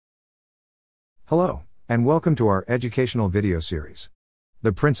Hello, and welcome to our educational video series.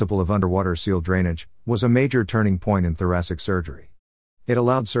 The principle of underwater seal drainage was a major turning point in thoracic surgery. It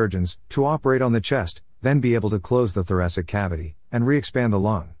allowed surgeons to operate on the chest, then be able to close the thoracic cavity and re-expand the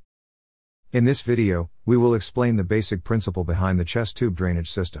lung. In this video, we will explain the basic principle behind the chest tube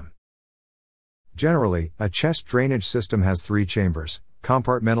drainage system. Generally, a chest drainage system has 3 chambers,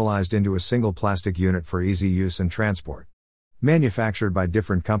 compartmentalized into a single plastic unit for easy use and transport. Manufactured by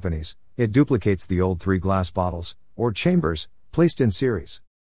different companies, it duplicates the old 3 glass bottles, or chambers, placed in series.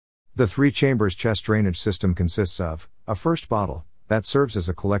 The 3 chambers chest drainage system consists of a first bottle, that serves as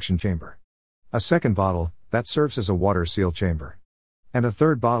a collection chamber, a second bottle, that serves as a water seal chamber, and a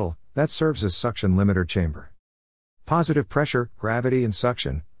third bottle, that serves as suction limiter chamber. Positive pressure, gravity and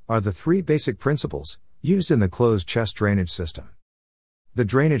suction are the 3 basic principles used in the closed chest drainage system. The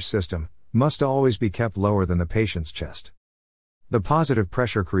drainage system must always be kept lower than the patient's chest. The positive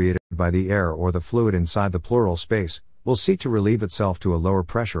pressure created by the air or the fluid inside the pleural space will seek to relieve itself to a lower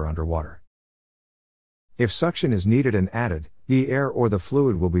pressure underwater. If suction is needed and added, the air or the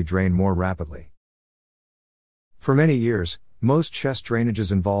fluid will be drained more rapidly. For many years, most chest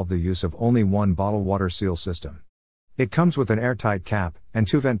drainages involve the use of only one bottle water seal system. It comes with an airtight cap and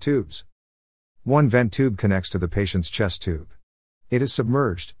 2 vent tubes. One vent tube connects to the patient's chest tube. It is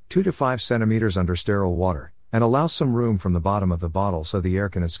submerged 2 to 5 centimeters under sterile water, and allows some room from the bottom of the bottle so the air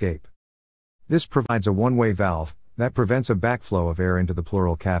can escape. This provides a one-way valve that prevents a backflow of air into the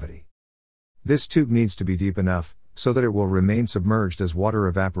pleural cavity. This tube needs to be deep enough so that it will remain submerged as water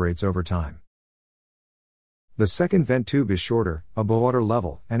evaporates over time. The second vent tube is shorter, above water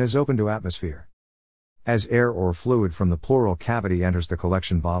level, and is open to atmosphere. As air or fluid from the pleural cavity enters the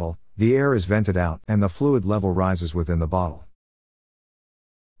collection bottle, the air is vented out and the fluid level rises within the bottle.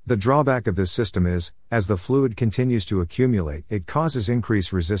 The drawback of this system is, as the fluid continues to accumulate, it causes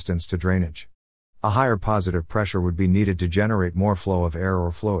increased resistance to drainage. A higher positive pressure would be needed to generate more flow of air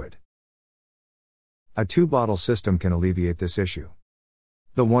or fluid. A 2-bottle system can alleviate this issue.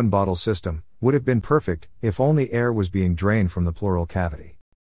 The 1-bottle system would have been perfect if only air was being drained from the pleural cavity.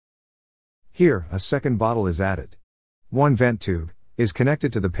 Here, a second bottle is added. One vent tube is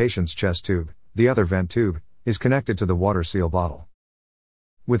connected to the patient's chest tube, the other vent tube is connected to the water seal bottle.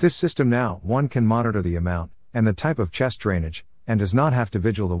 With this system now, one can monitor the amount and the type of chest drainage, and does not have to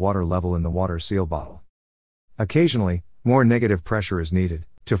vigil the water level in the water seal bottle. Occasionally, more negative pressure is needed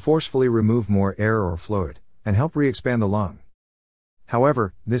to forcefully remove more air or fluid and help re-expand the lung.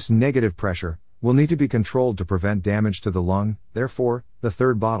 However, this negative pressure will need to be controlled to prevent damage to the lung, therefore, the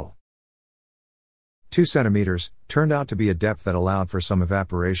third bottle. 2 centimeters turned out to be a depth that allowed for some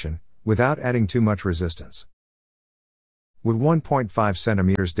evaporation without adding too much resistance. Would 1.5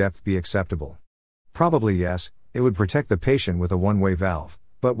 centimeters depth be acceptable? Probably yes. It would protect the patient with a one-way valve,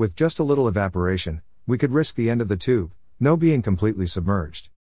 but with just a little evaporation, we could risk the end of the tube, no being completely submerged.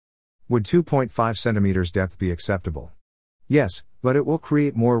 Would 2.5 centimeters depth be acceptable? Yes, but it will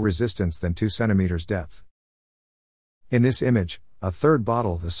create more resistance than 2 centimeters depth. In this image, a third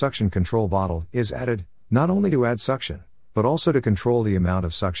bottle, the suction control bottle, is added, not only to add suction, but also to control the amount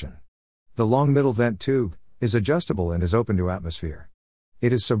of suction. The long middle vent tube is adjustable and is open to atmosphere.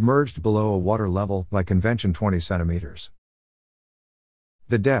 It is submerged below a water level, by convention 20 centimeters.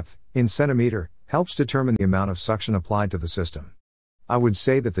 The depth, in centimeter, helps determine the amount of suction applied to the system. I would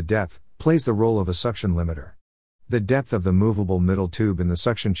say that the depth plays the role of a suction limiter. The depth of the movable middle tube in the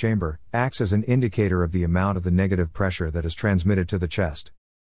suction chamber acts as an indicator of the amount of the negative pressure that is transmitted to the chest.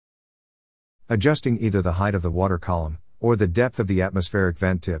 Adjusting either the height of the water column or the depth of the atmospheric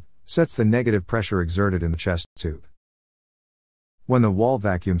vent tip sets the negative pressure exerted in the chest tube. When the wall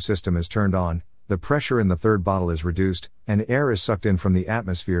vacuum system is turned on, the pressure in the third bottle is reduced, and air is sucked in from the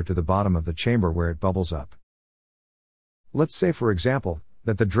atmosphere to the bottom of the chamber where it bubbles up. Let's say, for example,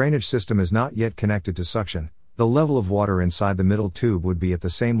 that the drainage system is not yet connected to suction. The level of water inside the middle tube would be at the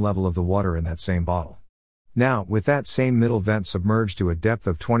same level of the water in that same bottle. Now, with that same middle vent submerged to a depth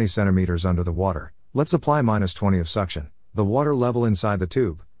of 20 centimeters under the water, let's apply -20 of suction. The water level inside the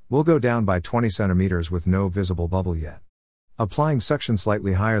tube will go down by 20 centimeters with no visible bubble yet. Applying suction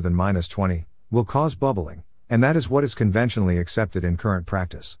slightly higher than -20 will cause bubbling, and that is what is conventionally accepted in current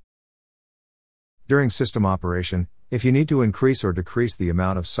practice. During system operation, if you need to increase or decrease the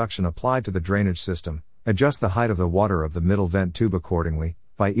amount of suction applied to the drainage system, adjust the height of the water of the middle vent tube accordingly,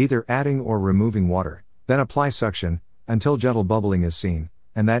 by either adding or removing water, then apply suction, until gentle bubbling is seen,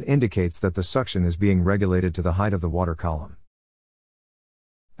 and that indicates that the suction is being regulated to the height of the water column.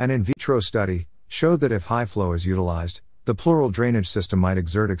 An in vitro study showed that if high flow is utilized, the pleural drainage system might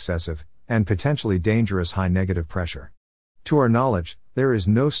exert excessive, and potentially dangerous high negative pressure. To our knowledge, there is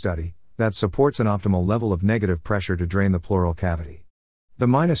no study that supports an optimal level of negative pressure to drain the pleural cavity. The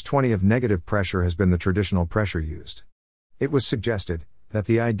 -20 of negative pressure has been the traditional pressure used. It was suggested that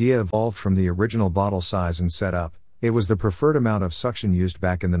the idea evolved from the original bottle size and setup. It was the preferred amount of suction used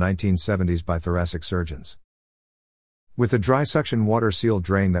back in the 1970s by thoracic surgeons. With a dry suction water sealed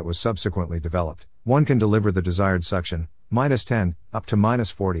drain that was subsequently developed, one can deliver the desired suction, -10, up to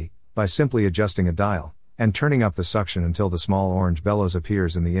 -40, by simply adjusting a dial, and turning up the suction until the small orange bellows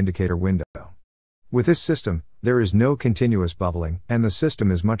appears in the indicator window. With this system, there is no continuous bubbling, and the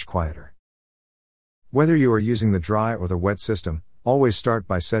system is much quieter. Whether you are using the dry or the wet system, always start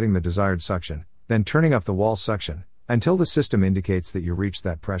by setting the desired suction, then turning up the wall suction, until the system indicates that you reach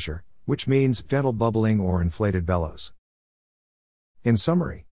that pressure, which means gentle bubbling or inflated bellows. In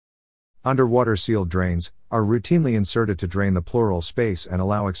summary, underwater sealed drains are routinely inserted to drain the pleural space and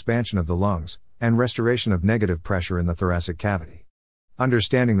allow expansion of the lungs, and restoration of negative pressure in the thoracic cavity.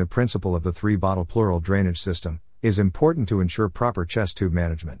 Understanding the principle of the 3-bottle pleural drainage system is important to ensure proper chest tube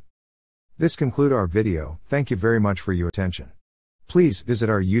management. This concludes our video. Thank you very much for your attention. Please visit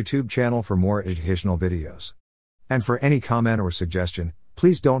our YouTube channel for more educational videos. And for any comment or suggestion,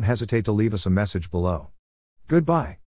 please don't hesitate to leave us a message below. Goodbye.